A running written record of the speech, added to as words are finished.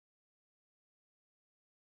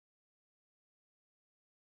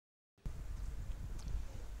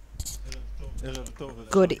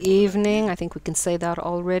Good evening. I think we can say that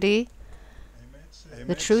already.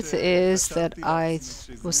 The truth is that I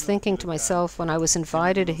was thinking to myself when I was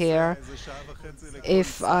invited here,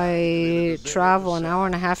 if I travel an hour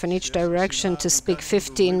and a half in each direction to speak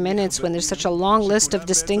 15 minutes when there's such a long list of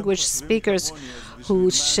distinguished speakers who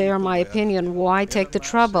share my opinion, why take the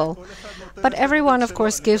trouble? But everyone, of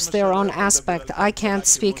course, gives their own aspect. I can't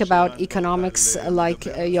speak about economics like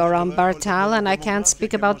Yoram Bartal, and I can't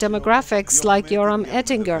speak about demographics like Yoram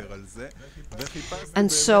Ettinger.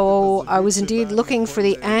 And so I was indeed looking for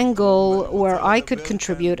the angle where I could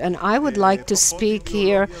contribute, and I would like to speak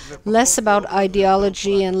here less about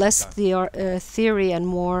ideology and less theory and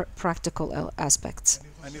more practical aspects.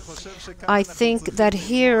 I think that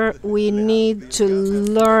here we need to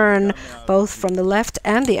learn both from the left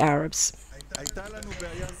and the Arabs.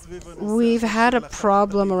 We've had a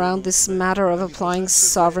problem around this matter of applying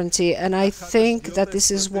sovereignty, and I think that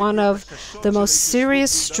this is one of the most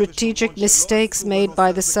serious strategic mistakes made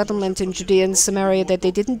by the settlement in Judea and Samaria, that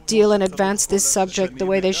they didn't deal and advance this subject the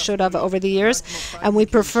way they should have over the years, and we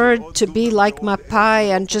preferred to be like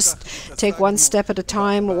Machpela and just take one step at a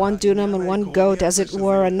time, one dunam and one goat, as it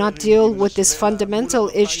were, and not deal with this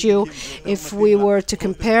fundamental issue. If we were to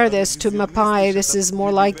compare this to Machpela, this is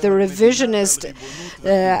more like the revisionist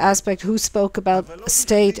aspect, who spoke about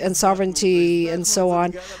state and sovereignty and so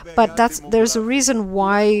on. But there's a reason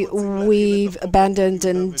why we've abandoned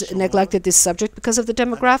and neglected this subject, because of the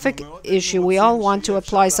demographic issue. We all want to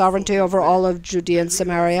apply sovereignty over all of Judea and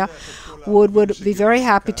Samaria. Would be very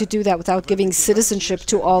happy to do that without giving citizenship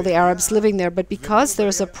to all the Arabs living there. But because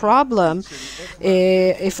there's a problem,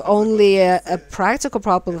 if only a practical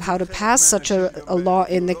problem of how to pass such a law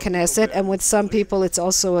in the Knesset, and with some people it's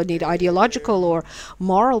also an ideological or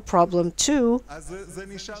moral problem too.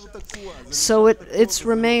 So it's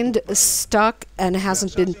remained stuck and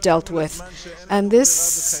hasn't been dealt with. And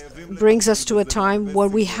this brings us to a time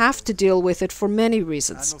when we have to deal with it for many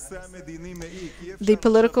reasons. The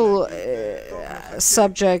political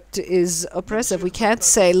subject is oppressive. We can't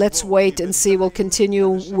say, let's wait and see, we'll continue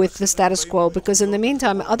with the status quo, because in the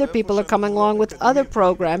meantime, other people are coming along with other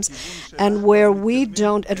programs, and where we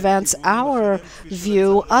don't advance our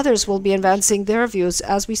view, others will be advancing their views,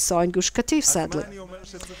 as we saw in Gush Katif, sadly.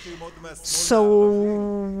 So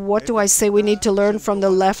what do I say? We need to learn from the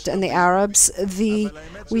left and the Arabs.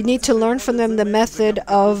 We need to learn from them the method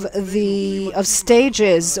of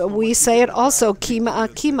stages. We say it also,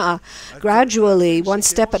 kima, gradually, one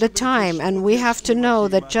step at a time. And we have to know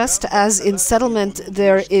that just as in settlement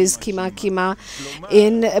there is kima,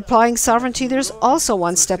 in applying sovereignty there's also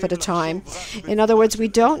one step at a time. In other words, we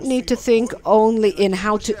don't need to think only in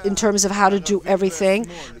terms of how to do everything,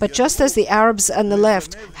 but just as the Arabs and the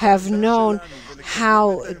left have known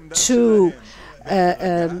how to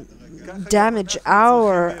damage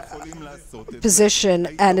our position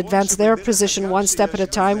and advance their position one step at a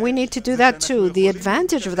time, we need to do that too. The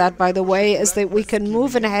advantage of that, by the way, is that we can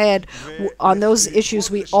move ahead on those issues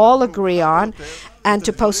we all agree on, and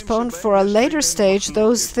to postpone for a later stage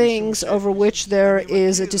those things over which there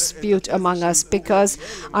is a dispute among us. Because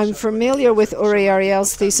I'm familiar with Uri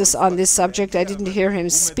Ariel's thesis on this subject. I didn't hear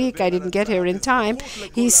him speak. I didn't get here in time.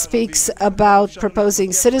 He speaks about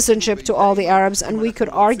proposing citizenship to all the Arabs, and we could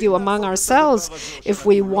argue among ourselves if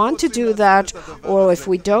we want to do that or if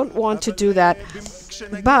we don't want to do that.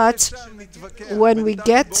 But when we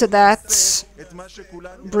get to that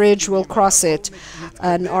bridge, we'll cross it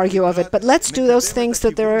and argue of it. But let's do those things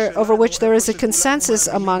over which there is a consensus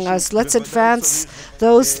among us. Let's advance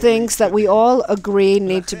those things that we all agree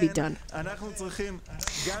need to be done.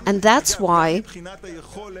 And that's why,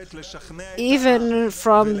 even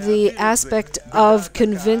from the aspect of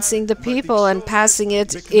convincing the people and passing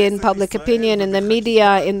it in public opinion, in the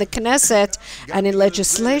media, in the Knesset, and in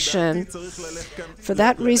legislation, for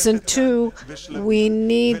that reason too, we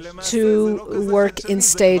need to work in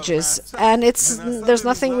stages. And there's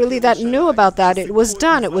nothing really that new about that. It was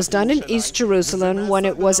done. It was done in East Jerusalem when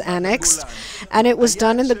it was annexed, and it was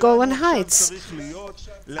done in the Golan Heights.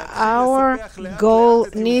 Our goal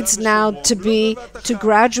needs now to be to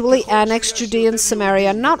gradually annex Judea and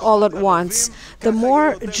Samaria, not all at once. The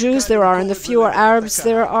more Jews there are and the fewer Arabs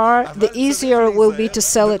there are, the easier it will be to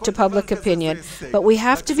sell it to public opinion. But we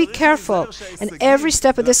have to be careful, and every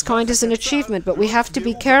step of this kind is an achievement, but we have to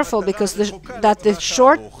be careful because that the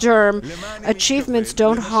short-term achievements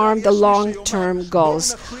don't harm the long-term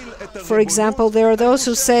goals. For example, there are those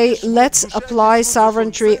who say, let's apply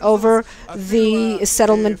sovereignty over the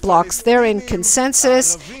settlement blocks. They're in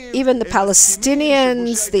consensus. even the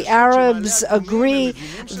Palestinians, the Arabs agree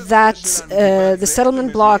that the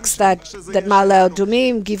settlement blocks that Ma'ale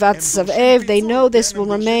Adumim, Givat Zavev, they know this will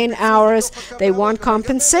remain ours. They want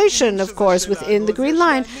compensation, of course, within the Green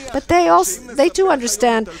Line, but they too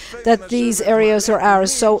understand that these areas are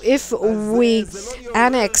ours. So if we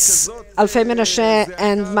annex Alfei Menashe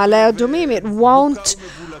and Ma'ale Adumim, it won't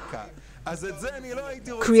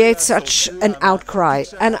create such an outcry.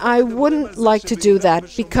 And I wouldn't like to do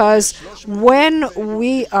that, because when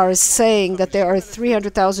we are saying that there are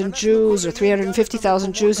 300,000 Jews or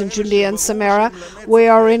 350,000 Jews in Judea and Samaria, we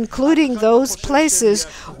are including those places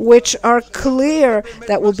which are clear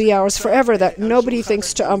that will be ours forever, that nobody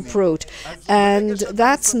thinks to uproot. And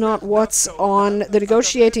that's not what's on the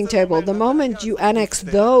negotiating table. The moment you annex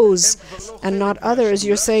those and not others,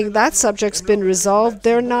 you're saying that subject's been resolved.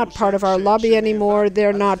 They're not part of our lobby anymore.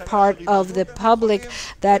 They're not part of the public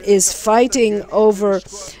that is fighting over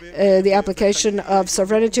the application of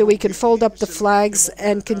sovereignty. We can fold up the flags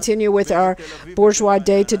and continue with our bourgeois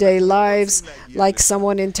day-to-day lives like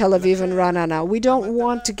someone in Tel Aviv and Ra'anana. We don't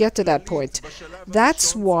want to get to that point.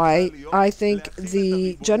 That's why I think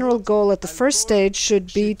the general goal at the first stage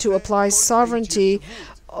should be to apply sovereignty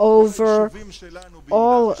over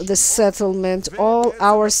all the settlement, all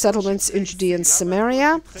our settlements in Judea and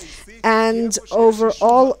Samaria, and over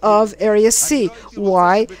all of Area C.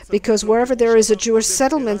 Why? Because wherever there is a Jewish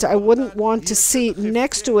settlement, I wouldn't want to see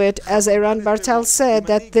next to it, as Eran Bartal said,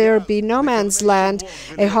 that there be no man's land,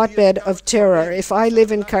 a hotbed of terror. If I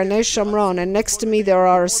live in Karnei Shamron and next to me there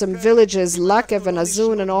are some villages, Lakev and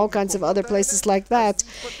Azun and all kinds of other places like that,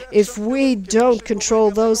 if we don't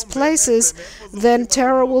control those places, then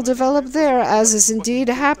terror will develop there, as is indeed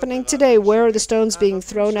happening today. Where are the stones being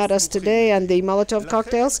thrown at us today and the Molotov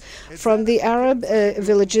cocktails? From the Arab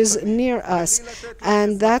villages near us.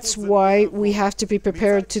 And that's why we have to be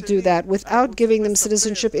prepared to do that. Without giving them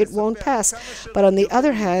citizenship, it won't pass. But on the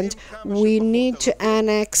other hand, we need to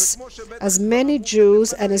annex as many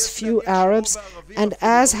Jews and as few Arabs. And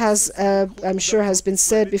as has, I'm sure, has been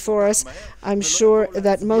said before us, I'm sure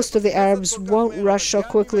that most of the Arabs won't rush so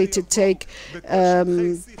quickly to take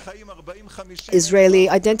Israeli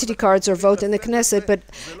identity cards or vote in the Knesset, but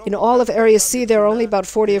in all of Area C there are only about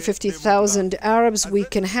 40 or 50,000 Arabs. We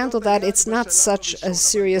can handle that. It's not such a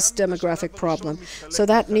serious demographic problem. So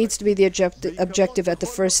that needs to be the objective at the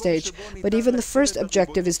first stage. But even the first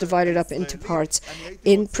objective is divided up into parts.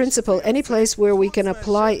 In principle, any place where we can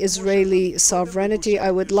apply Israeli sovereignty, I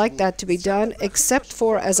would like that to be done, except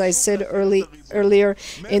for, as I said earlier,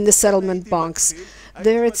 in the settlement banks.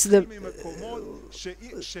 There it's the...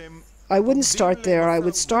 I wouldn't start there. I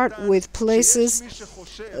would start with places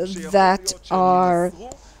that are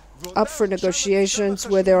up for negotiations,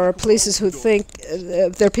 where there are places who think,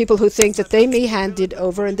 there are people who think that they may hand it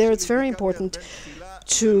over, and there it's very important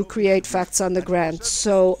to create facts on the ground.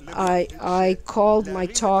 So I called my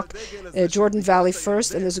talk Jordan Valley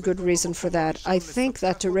first, and there's a good reason for that. I think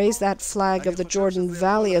that to raise that flag of the Jordan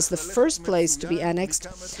Valley as the first place to be annexed,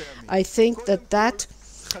 I think that that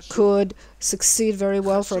could succeed very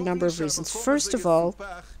well for a number of reasons. First of all,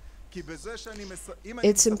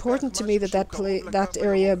 it's important to me that that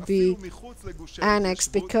area be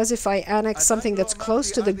annexed, because if I annex something that's close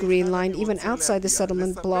to the Green Line, even outside the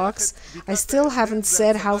settlement blocks, I still haven't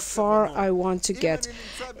said how far I want to get.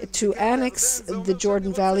 To annex the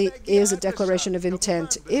Jordan Valley is a declaration of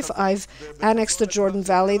intent. If I've annexed the Jordan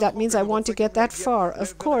Valley, that means I want to get that far.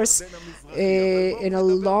 Of course, in a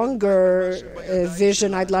longer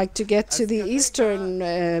vision, I'd like to get to the eastern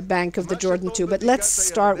bank of the Jordan too. But let's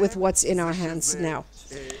start with what's in our hands now.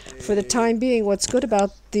 For the time being, what's good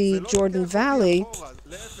about the Jordan Valley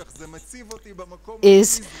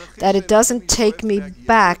is that it doesn't take me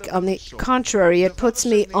back. On the contrary, it puts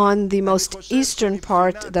me on the most eastern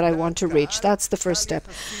part that I want to reach. That's the first step.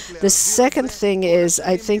 The second thing is,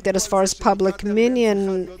 I think that as far as public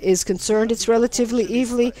minion is concerned, it's relatively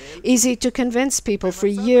easy to convince people. For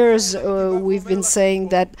years, we've been saying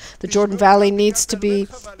that the Jordan Valley needs to be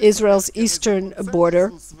Israel's eastern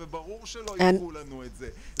border. And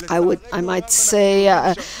I might say,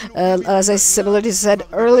 as I similarly said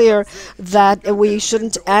earlier, that we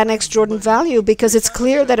shouldn't annex Jordan Valley because it's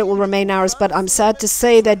clear that it will remain ours. But I'm sad to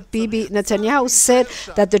say that Bibi Netanyahu said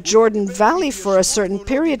that the Jordan Valley, for a certain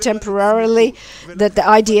period, temporarily, that the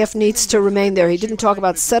IDF needs to remain there. He didn't talk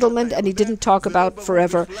about settlement, and he didn't talk about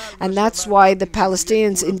forever. And that's why the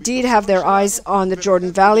Palestinians indeed have their eyes on the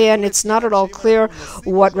Jordan Valley, and it's not at all clear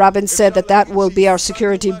what Rabin said, that that will be our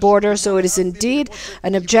security border. So it is indeed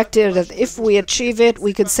an objective objective that if we achieve it,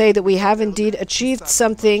 we could say that we have indeed achieved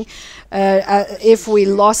something. If we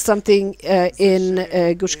lost something in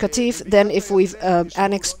Gush Katif, then if we've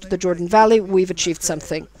annexed the Jordan Valley, we've achieved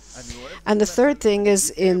something. And the third thing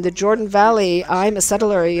is, in the Jordan Valley, I'm a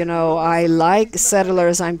settler, I like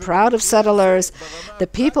settlers, I'm proud of settlers. The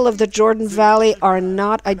people of the Jordan Valley are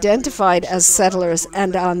not identified as settlers,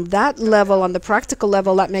 and on that level, on the practical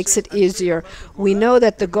level, that makes it easier. We know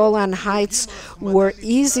that the Golan Heights were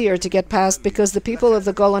easier to get past because the people of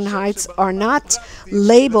the Golan Heights are not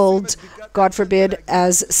labeled, God forbid,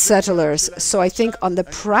 as settlers. So I think on the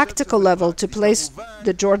practical level, to place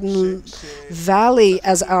the Jordan Valley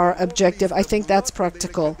as our objective, I think that's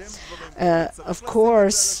practical. Of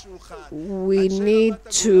course, we need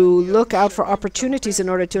to look out for opportunities in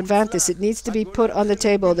order to advance this. It needs to be put on the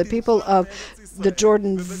table. The people of the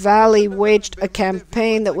Jordan Valley waged a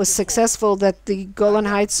campaign that was successful, that the Golan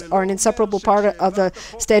Heights are an inseparable part of the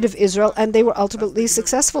state of Israel, and they were ultimately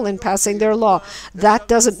successful in passing their law. That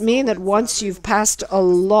doesn't mean that once you've passed a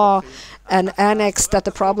law and annexed that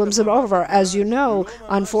the problems are over. As you know,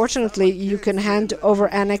 unfortunately, you can hand over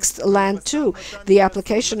annexed land too. The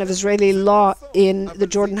application of Israeli law in the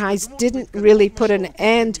Jordan Heights didn't really put an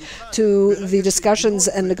end to the discussions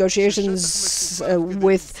and negotiations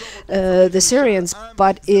with the Syrians,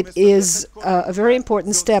 but it is a very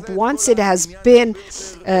important step. Once it has been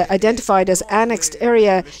identified as annexed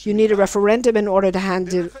area, you need a referendum in order to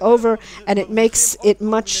hand it over, and it makes it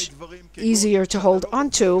much easier to hold on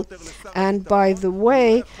to. And by the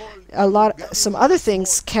way, some other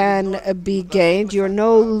things can be gained. You're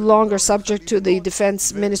no longer subject to the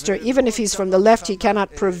defense minister. Even if he's from the left, he cannot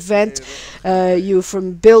prevent you from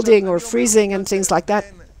building or freezing and things like that.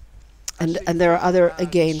 And there are other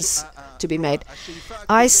gains to be made.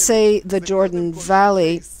 I say the Jordan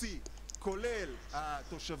Valley,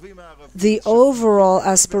 the overall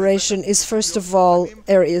aspiration is, first of all,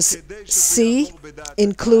 areas C,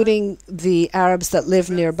 including the Arabs that live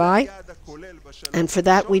nearby. And for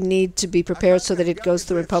that, we need to be prepared so that it goes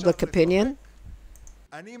through in public opinion.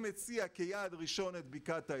 אני מציע כיעד ראשון את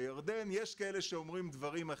בקעת הירדן. יש כאלה שאומרים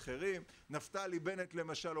דברים אחרים. נפתלי בנט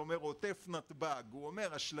למשל אומר עוטף נתב"ג. הוא אומר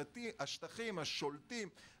השטחים השולטים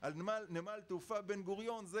על נמל תעופה בן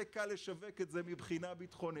גוריון, זה קל לשווק את זה מבחינה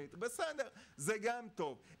ביטחונית. בסדר, זה גם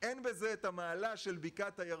טוב. אין בזה את המעלה של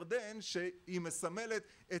בקעת הירדן שהיא מסמלת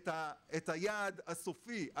את היעד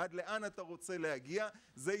הסופי, עד לאן אתה רוצה להגיע.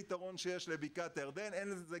 זה יתרון שיש לבקעת הירדן. אין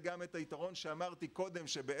לזה גם את היתרון שאמרתי קודם,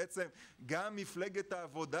 שבעצם גם מפלגת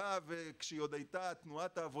העבודה, וכשהיא עוד הייתה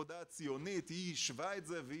תנועת העבודה הציונית, היא השווה את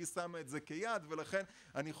זה והיא שמה את זה כיעד, ולכן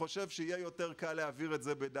אני חושב שיהיה יותר קל להעביר את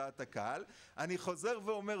זה בדעת הקהל. אני חוזר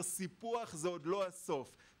ואומר, סיפוח זה עוד לא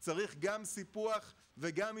הסוף. צריך גם סיפוח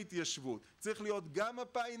וגם התיישבות. צריך להיות גם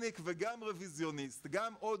מפאיניק וגם רוויזיוניסט,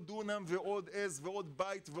 גם עוד דונם ועוד עז ועוד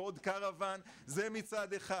בית ועוד קרוון, זה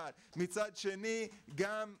מצד אחד. מצד שני,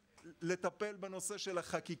 גם לטפל בנושא של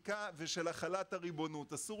החקיקה ושל החלת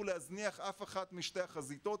הריבונות. אסור להזניח אף אחת משתי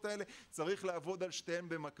החזיתות האלה, צריך לעבוד על שתיהן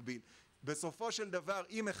במקביל. בסופו של דבר,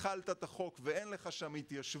 אם החלת את החוק ואין לך שם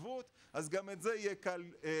התיישבות, אז גם את זה יהיה קל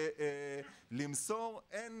למסור.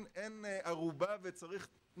 אין ערובה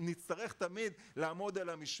נצטרך תמיד לעמוד על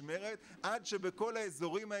המשמרת, עד שבכל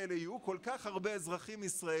האזורים האלה יהיו כל כך הרבה אזרחים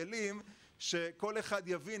ישראלים, שכל אחד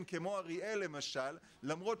יבין, כמו אריאל למשל,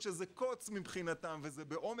 למרות שזה קוץ מבחינתם וזה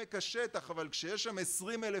בעומק השטח, אבל כשיש שם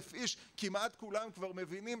 20,000 איש, כמעט כולם כבר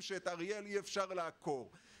מבינים שאת אריאל אי אפשר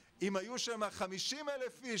לעקור. אם היו שם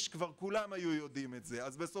 50,000 איש, כבר כולם היו יודעים את זה.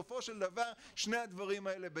 אז בסופו של דבר, שני הדברים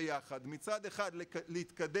האלה ביחד. מצד אחד,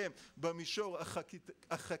 להתקדם במישור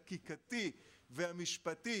החקיקתי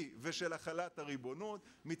והמשפטי ושל החלת הריבונות.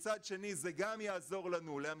 מצד שני, זה גם יעזור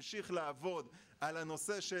לנו להמשיך לעבוד על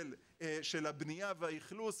הנושא של הבנייה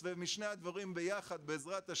והאכלוס, ומשני הדברים ביחד,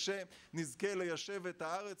 בעזרת השם, נזכה ליישב את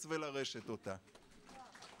הארץ ולרשת אותה.